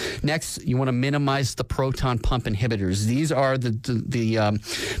balance. Next, you want to minimize the proton pump inhibitors. These are the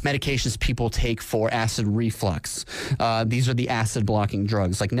medications people take for acid reflux. These are the acid-blocking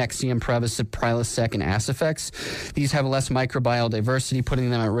drugs like Nexium, Prevacid, Prilosec, and Acifex. These have less microbial diversity, putting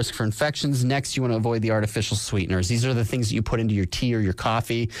them at risk for infections. Next, you want to avoid the artificial sweeteners. These are the things that you put into your tea or your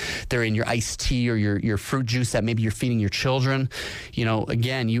coffee. They're in your iced tea or your fruit juice that maybe you're feeding your children. You know,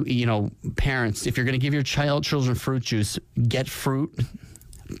 again, you know, parents, if you're going to give your children fruit juice, get fruit,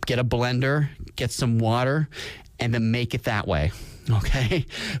 get a blender, get some water, and then make it that way. Okay,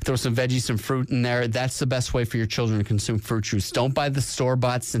 throw some veggies, some fruit in there. That's the best way for your children to consume fruit juice. Don't buy the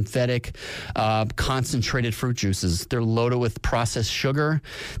store-bought synthetic concentrated fruit juices. They're loaded with processed sugar.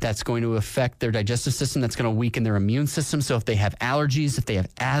 That's going to affect their digestive system. That's going to weaken their immune system. So if they have allergies, if they have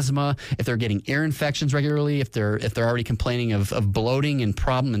asthma, if they're getting ear infections regularly, if they're already complaining of bloating and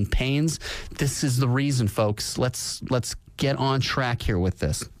problem and pains, this is the reason, folks. Let's get on track here with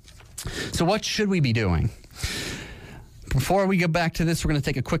this. So what should we be doing? Before we get back to this, we're going to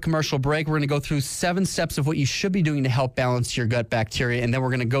take a quick commercial break. We're going to go through 7 steps of what you should be doing to help balance your gut bacteria. And then we're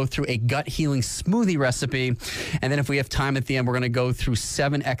going to go through a gut healing smoothie recipe. And then if we have time at the end, we're going to go through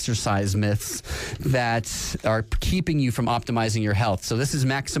 7 exercise myths that are keeping you from optimizing your health. So this is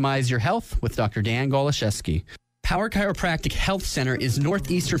Maximize Your Health with Dr. Dan Goloszewski. Power Chiropractic Health Center is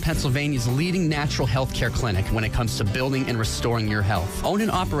Northeastern Pennsylvania's leading natural health care clinic when it comes to building and restoring your health. Owned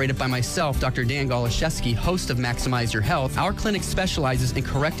and operated by myself, Dr. Dan Goloszewski, host of Maximize Your Health, our clinic specializes in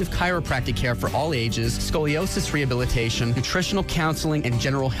corrective chiropractic care for all ages, scoliosis rehabilitation, nutritional counseling, and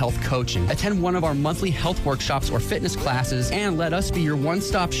general health coaching. Attend one of our monthly health workshops or fitness classes, and let us be your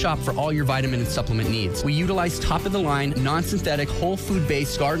one-stop shop for all your vitamin and supplement needs. We utilize top-of-the-line, non-synthetic, whole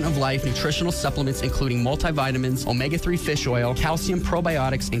food-based Garden of Life nutritional supplements, including multivitamins, omega-3 fish oil, calcium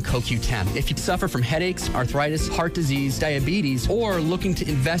probiotics, and CoQ10. If you suffer from headaches, arthritis, heart disease, diabetes, or looking to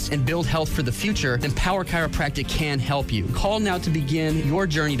invest and build health for the future, then Power Chiropractic can help you. Call now to begin your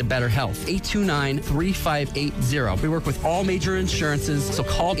journey to better health. 829-3580. We work with all major insurances, so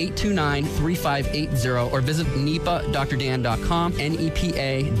call 829-3580 or visit nepadrdan.com,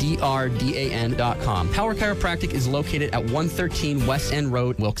 nepadrdan.com. Power Chiropractic is located at 113 West End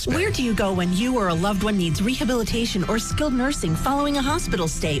Road, Wilkes-Barre. Where do you go when you or a loved one needs rehabilitation or skilled nursing following a hospital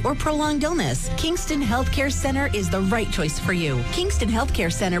stay or prolonged illness? Kingston Healthcare Center is the right choice for you. Kingston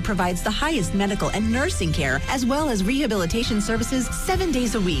Healthcare Center provides the highest medical and nursing care as well as rehabilitation services 7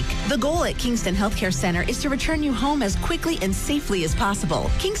 days a week. The goal at Kingston Healthcare Center is to return you home as quickly and safely as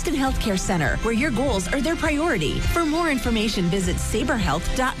possible. Kingston Healthcare Center, where your goals are their priority. For more information, visit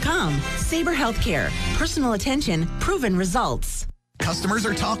saberhealth.com. Saber Healthcare, personal attention, proven results. Customers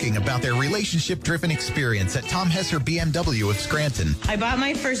are talking about their relationship-driven experience at Tom Hesser BMW of Scranton. I bought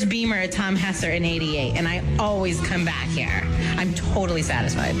my first Beamer at Tom Hesser in '88, and I always come back here. I'm totally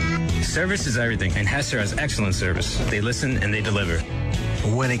satisfied. Service is everything, and Hesser has excellent service. They listen and they deliver.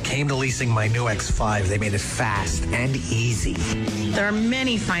 When it came to leasing my new X5, they made it fast and easy. There are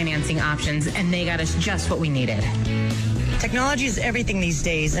many financing options, and they got us just what we needed. Technology is everything these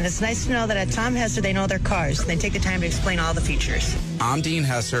days, and it's nice to know that at Tom Hesser they know their cars. They take the time to explain all the features. I'm Dean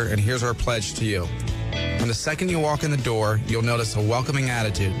Hesser, and here's our pledge to you. From the second you walk in the door, you'll notice a welcoming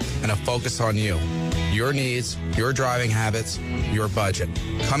attitude and a focus on you, your needs, your driving habits, your budget.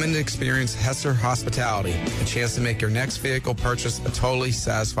 Come in to experience Hesser hospitality, a chance to make your next vehicle purchase a totally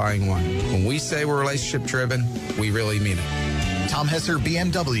satisfying one. When we say we're relationship-driven, we really mean it. Tom Hesser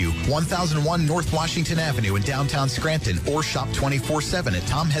BMW, 1001 North Washington Avenue in downtown Scranton, or shop 24/7 at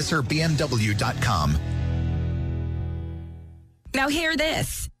tomhesserbmw.com. Now hear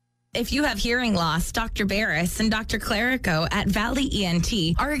this. If you have hearing loss, Dr. Barris and Dr. Clerico at Valley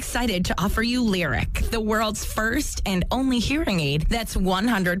ENT are excited to offer you Lyric, the world's first and only hearing aid that's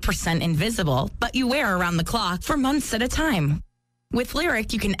 100% invisible, but you wear around the clock for months at a time. With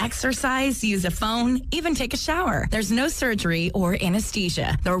Lyric, you can exercise, use a phone, even take a shower. There's no surgery or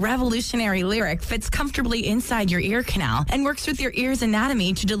anesthesia. The revolutionary Lyric fits comfortably inside your ear canal and works with your ear's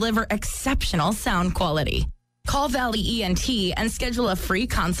anatomy to deliver exceptional sound quality. Call Valley ENT and schedule a free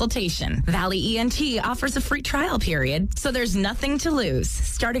consultation. Valley ENT offers a free trial period, so there's nothing to lose.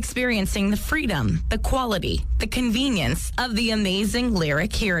 Start experiencing the freedom, the quality, the convenience of the amazing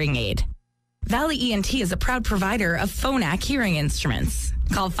Lyric hearing aid. Valley ENT is a proud provider of Phonak hearing instruments.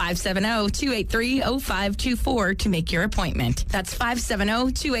 Call 570-283-0524 to make your appointment. That's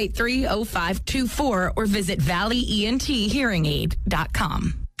 570-283-0524 or visit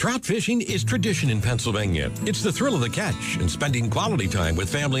valleyenthearingaid.com. Trout fishing is tradition in Pennsylvania. It's the thrill of the catch and spending quality time with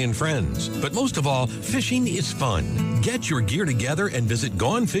family and friends. But most of all, fishing is fun. Get your gear together and visit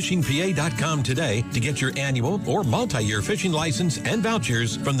GoneFishingPA.com today to get your annual or multi-year fishing license and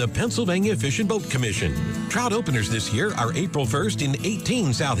vouchers from the Pennsylvania Fish and Boat Commission. Trout openers this year are April 1st in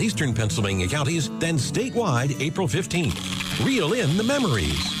 18 southeastern Pennsylvania counties, then statewide April 15th. Reel in the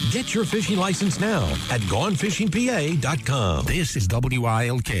memories. Get your fishing license now at GoneFishingPA.com. This is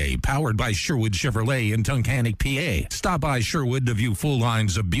WILK, powered by Sherwood Chevrolet in Tunkhannock, PA. Stop by Sherwood to view full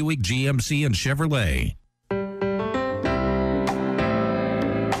lines of Buick, GMC, and Chevrolet.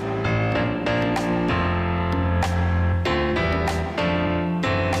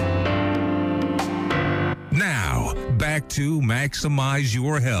 Now, back back to Maximize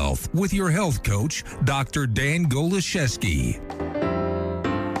Your Health with your health coach, Dr. Dan Goloszewski.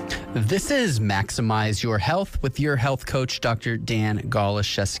 This is Maximize Your Health with your health coach, Dr. Dan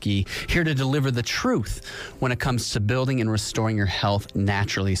Goloszewski, here to deliver the truth when it comes to building and restoring your health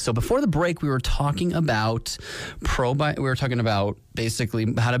naturally. So before the break, we were talking about basically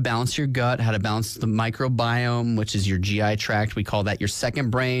how to balance your gut, how to balance the microbiome, which is your GI tract. We call that your second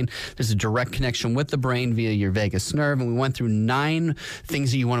brain. There's a direct connection with the brain via your vagus nerve. And we went through 9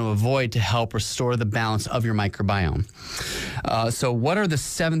 things that you want to avoid to help restore the balance of your microbiome. So what are the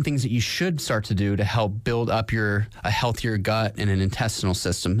 7 things that you should start to do to help build up a healthier gut and an intestinal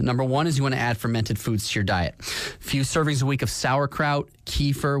system? Number 1 is you want to add fermented foods to your diet. A few servings a week of sauerkraut,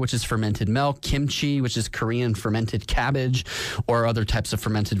 kefir, which is fermented milk, kimchi, which is Korean fermented cabbage, or other types of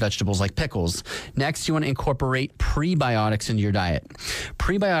fermented vegetables like pickles. Next, you want to incorporate prebiotics into your diet.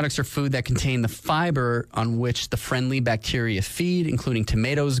 Prebiotics are food that contain the fiber on which the friendly bacteria feed, including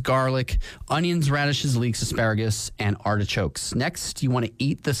tomatoes, garlic, onions, radishes, leeks, asparagus, and artichokes. Next, you want to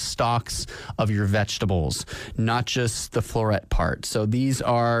eat the stalks of your vegetables, not just the floret part. So these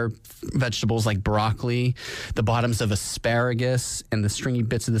are vegetables like broccoli, the bottoms of asparagus, and the stringy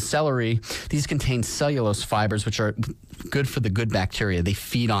bits of the celery. These contain cellulose fibers, which are good for the good bacteria. They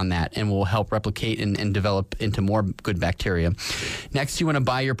feed on that and will help replicate and develop into more good bacteria. Next, you want to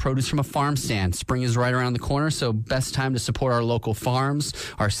buy your produce from a farm stand. Spring is right around the corner, so best time to support our local farms,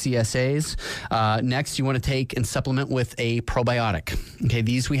 our CSAs. Next, you want to take and supplement with a probiotic. Okay,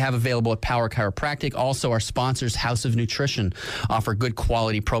 these we have available at Power Chiropractic. Also, our sponsors, House of Nutrition, offer good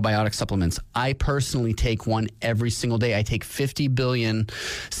quality probiotic supplements. I personally take one every single day. I take 50 billion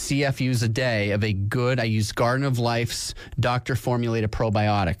CFUs a day of I use Garden of Life's doctor-formulated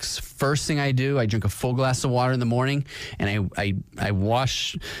probiotics. First thing I do, I drink a full glass of water in the morning, and I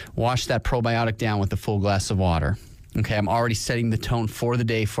wash that probiotic down with a full glass of water. Okay, I'm already setting the tone for the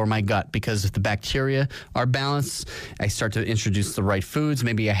day for my gut, because if the bacteria are balanced, I start to introduce the right foods.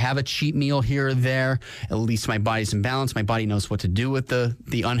 Maybe I have a cheat meal here or there. At least my body's in balance. My body knows what to do with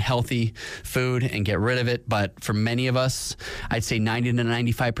the unhealthy food and get rid of it. But for many of us, I'd say 90 to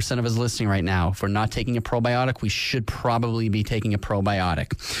 95% of us listening right now, if we're not taking a probiotic, we should probably be taking a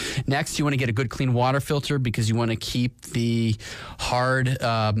probiotic. Next, you want to get a good clean water filter, because you want to keep the hard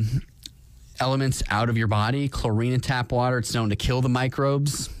elements out of your body. Chlorine in tap water, it's known to kill the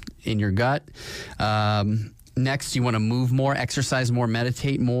microbes in your gut. Next, you want to move more, exercise more,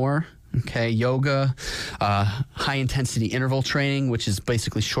 meditate more. Okay, yoga, high-intensity interval training, which is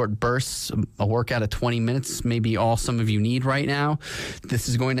basically short bursts, a workout of 20 minutes, maybe all some of you need right now. This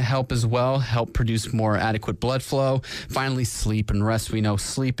is going to help as well, help produce more adequate blood flow. Finally, sleep and rest. We know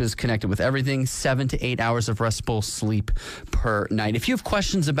sleep is connected with everything. 7 to 8 hours of restful sleep per night. If you have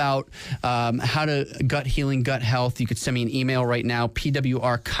questions about how to gut healing, gut health, you could send me an email right now,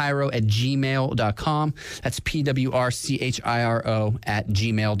 pwrchiro@gmail.com. That's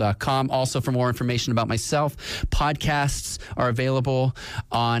pwrchiro@gmail.com. Also, for more information about myself, podcasts are available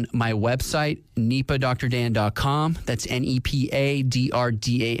on my website, nepadrdan.com. That's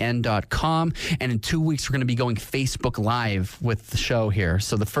NEPADRDAN.com. And in 2 weeks, we're going to be going Facebook Live with the show here.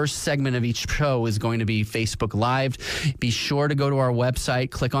 So the first segment of each show is going to be Facebook Live. Be sure to go to our website,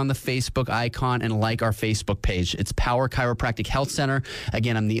 click on the Facebook icon, and like our Facebook page. It's Power Chiropractic Health Center.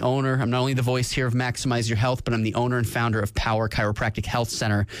 Again, I'm the owner. I'm not only the voice here of Maximize Your Health, but I'm the owner and founder of Power Chiropractic Health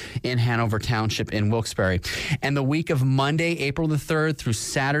Center in Hanover Township in Wilkes-Barre. And the week of Monday, April the 3rd through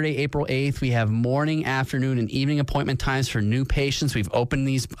Saturday, April 8th, we have morning, afternoon, and evening appointment times for new patients. We've opened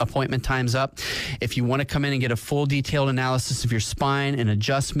these appointment times up. If you want to come in and get a full detailed analysis of your spine, an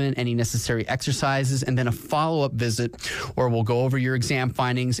adjustment, any necessary exercises, and then a follow-up visit where we'll go over your exam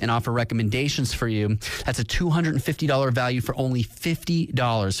findings and offer recommendations for you, that's a $250 value for only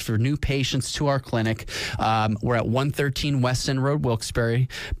 $50 for new patients to our clinic. We're at 113 West End Road, Wilkes-Barre,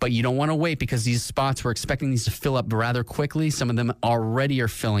 but you don't want to wait, because these spots, we're expecting these to fill up rather quickly. Some of them already are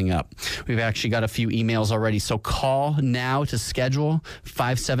filling up. We've actually got a few emails already. So call now to schedule,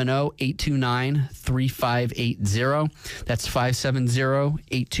 570-829-3580. That's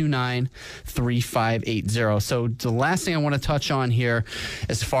 570-829-3580. So the last thing I want to touch on here,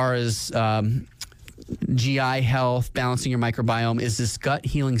 as far as GI health, balancing your microbiome, is this gut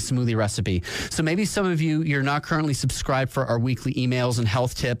healing smoothie recipe. So maybe some of you're not currently subscribed for our weekly emails and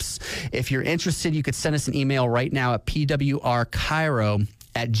health tips. If you're interested, you could send us an email right now at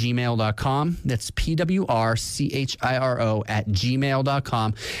pwrchiro@gmail.com. That's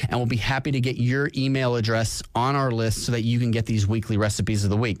pwrchiro@gmail.com. And we'll be happy to get your email address on our list so that you can get these weekly recipes of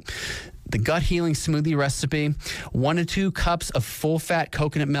the week. The gut healing smoothie recipe, 1 to 2 cups of full fat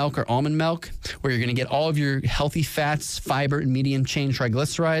coconut milk or almond milk, where you're going to get all of your healthy fats, fiber, and medium chain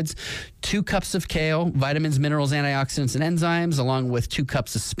triglycerides, 2 cups of kale, vitamins, minerals, antioxidants, and enzymes, along with 2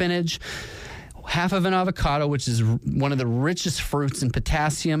 cups of spinach, half of an avocado, which is one of the richest fruits in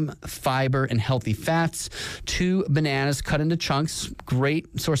potassium, fiber, and healthy fats. 2 bananas cut into chunks,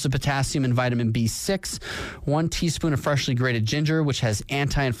 great source of potassium and vitamin B6. 1 teaspoon of freshly grated ginger, which has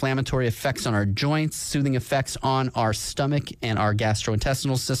anti-inflammatory effects on our joints, soothing effects on our stomach and our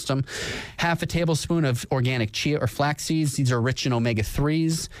gastrointestinal system. Half a tablespoon of organic chia or flax seeds. These are rich in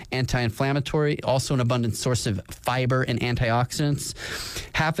omega-3s, anti-inflammatory, also an abundant source of fiber and antioxidants.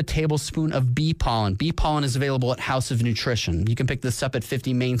 Half a tablespoon of bee pollen. Bee pollen is available at House of Nutrition. You can pick this up at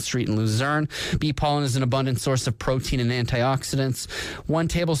 50 Main Street in Luzerne. Bee pollen is an abundant source of protein and antioxidants. 1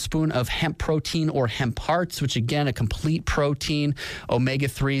 tablespoon of hemp protein or hemp hearts, which again, a complete protein,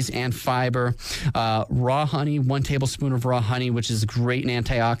 omega-3s and fiber. Raw honey, 1 tablespoon of raw honey, which is great in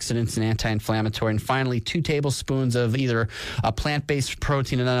antioxidants and anti-inflammatory. And finally, 2 tablespoons of either a plant-based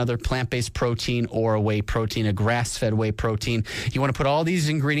protein and another plant-based protein, or a whey protein, a grass-fed whey protein. You want to put all these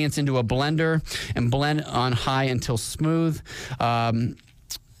ingredients into a blender and blend on high until smooth. You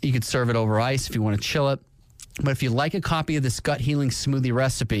could serve it over ice if you want to chill it. But if you'd like a copy of this gut healing smoothie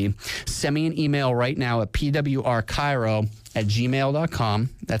recipe, send me an email right now at pwrchiro@gmail.com.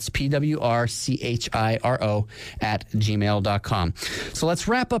 That's pwrchiro@gmail.com. So let's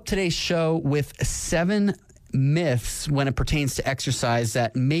wrap up today's show with 7 myths when it pertains to exercise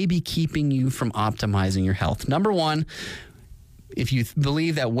that may be keeping you from optimizing your health. Number 1, if you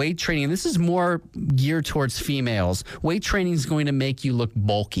believe that weight training, and this is more geared towards females, weight training is going to make you look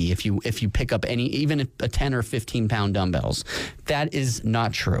bulky if you pick up even a 10 or 15 pound dumbbells. That is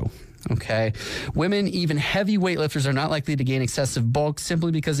not true. Okay. Women, even heavy weightlifters, are not likely to gain excessive bulk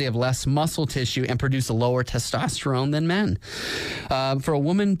simply because they have less muscle tissue and produce a lower testosterone than men. For a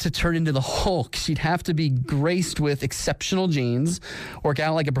woman to turn into the Hulk, she'd have to be graced with exceptional genes, work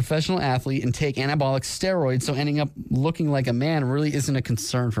out like a professional athlete, and take anabolic steroids. So ending up looking like a man really isn't a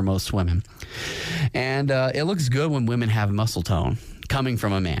concern for most women. And it looks good when women have muscle tone coming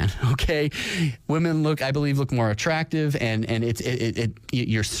from a man. Okay, women I believe look more attractive, and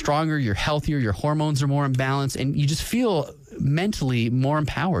you're stronger, you're healthier, your hormones are more in balance, and you just feel mentally more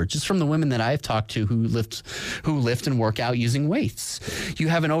empowered. Just from the women that I've talked to who lift and work out using weights, you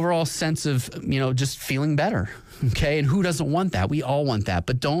have an overall sense of just feeling better. Okay, and who doesn't want that? We all want that,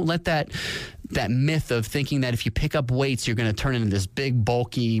 but don't let that myth of thinking that if you pick up weights, you're going to turn into this big,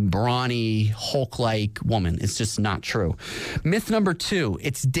 bulky, brawny, Hulk-like woman. It's just not true. Myth number 2,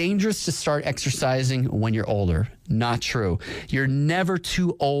 it's dangerous to start exercising when you're older. Not true. You're never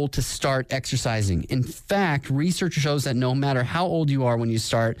too old to start exercising. In fact, research shows that no matter how old you are when you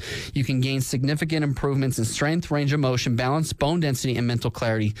start, you can gain significant improvements in strength, range of motion, balance, bone density, and mental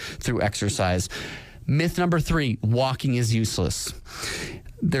clarity through exercise. Myth number 3, walking is useless.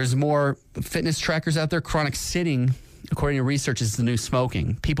 There's more fitness trackers out there. Chronic sitting, according to research, is the new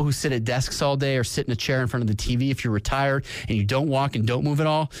smoking. People who sit at desks all day or sit in a chair in front of the TV, if you're retired and you don't walk and don't move at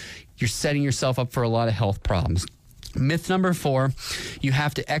all, you're setting yourself up for a lot of health problems. Myth number 4, you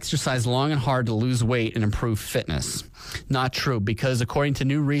have to exercise long and hard to lose weight and improve fitness. Not true, because according to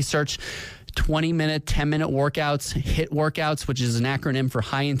new research, 20-minute, 10-minute workouts, HIIT workouts, which is an acronym for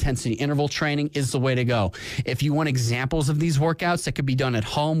high-intensity interval training, is the way to go. If you want examples of these workouts that could be done at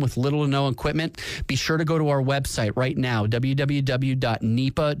home with little to no equipment, be sure to go to our website right now,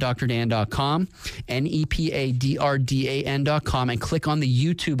 www.nepadrdan.com, NEPADRDAN.com, and click on the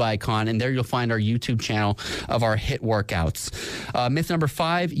YouTube icon, and there you'll find our YouTube channel of our HIIT workouts. Myth number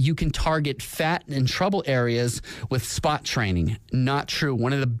 5, you can target fat and trouble areas with spot training. Not true.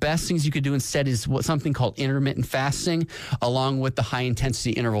 One of the best things you could do instead is something called intermittent fasting, along with the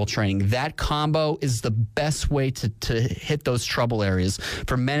high-intensity interval training. That combo is the best way to hit those trouble areas.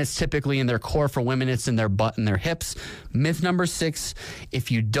 For men, it's typically in their core. For women, it's in their butt and their hips. Myth number 6,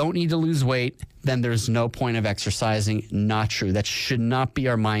 if you don't need to lose weight, then there's no point of exercising. Not true. That should not be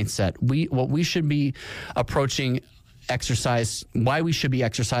our mindset. What we should be approaching exercise, why we should be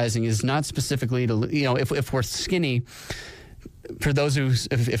exercising is not specifically to, if we're skinny. For those who,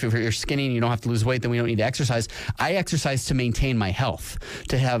 if you're skinny and you don't have to lose weight, then we don't need to exercise. I exercise to maintain my health,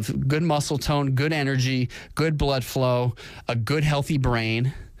 to have good muscle tone, good energy, good blood flow, a good healthy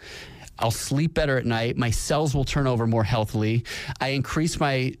brain. I'll sleep better at night. My cells will turn over more healthily. I increase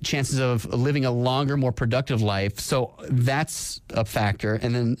my chances of living a longer, more productive life. So that's a factor.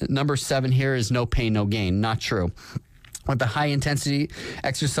 And then number 7 here is no pain, no gain. Not true. with the high intensity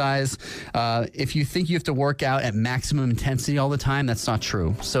exercise. If you think you have to work out at maximum intensity all the time, that's not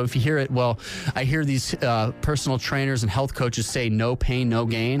true. So if you hear it, well, I hear these personal trainers and health coaches say no pain, no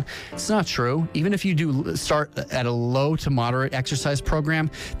gain. It's not true. Even if you do start at a low to moderate exercise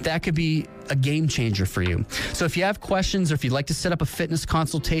program, that could be a game changer for you. So if you have questions or if you'd like to set up a fitness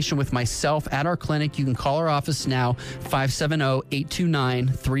consultation with myself at our clinic, you can call our office now,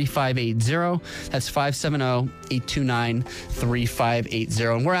 570-829-3580. That's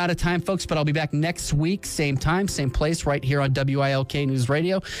 570-829-3580. And we're out of time, folks, but I'll be back next week, same time, same place, right here on WILK News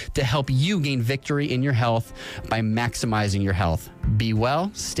Radio to help you gain victory in your health by maximizing your health. Be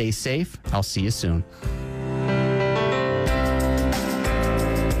well, stay safe. I'll see you soon.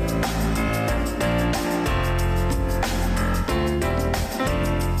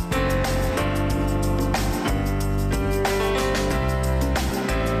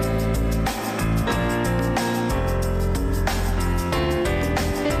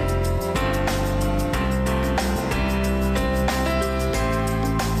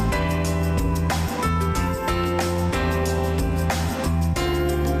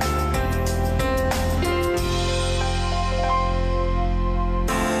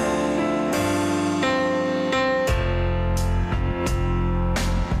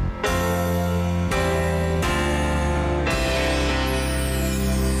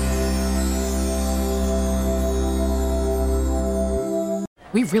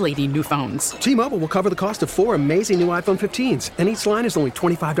 We really need new phones. T-Mobile will cover the cost of 4 amazing new iPhone 15s, and each line is only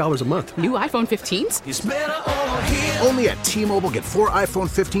 $25 a month. New iPhone 15s? It's better over here. Only at T-Mobile, get 4 iPhone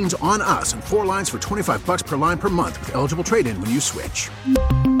 15s on us and 4 lines for $25 per line per month with eligible trade-in when you switch.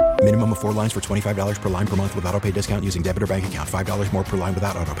 Minimum of 4 lines for $25 per line per month with autopay discount using debit or bank account. $5 more per line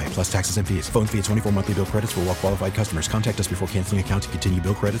without autopay, plus taxes and fees. Phone fee at 24 monthly bill credits for well-qualified customers. Contact us before canceling account to continue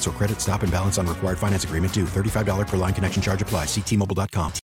bill credits or credit stop and balance on required finance agreement due. $35 per line connection charge applies. See T-Mobile.com.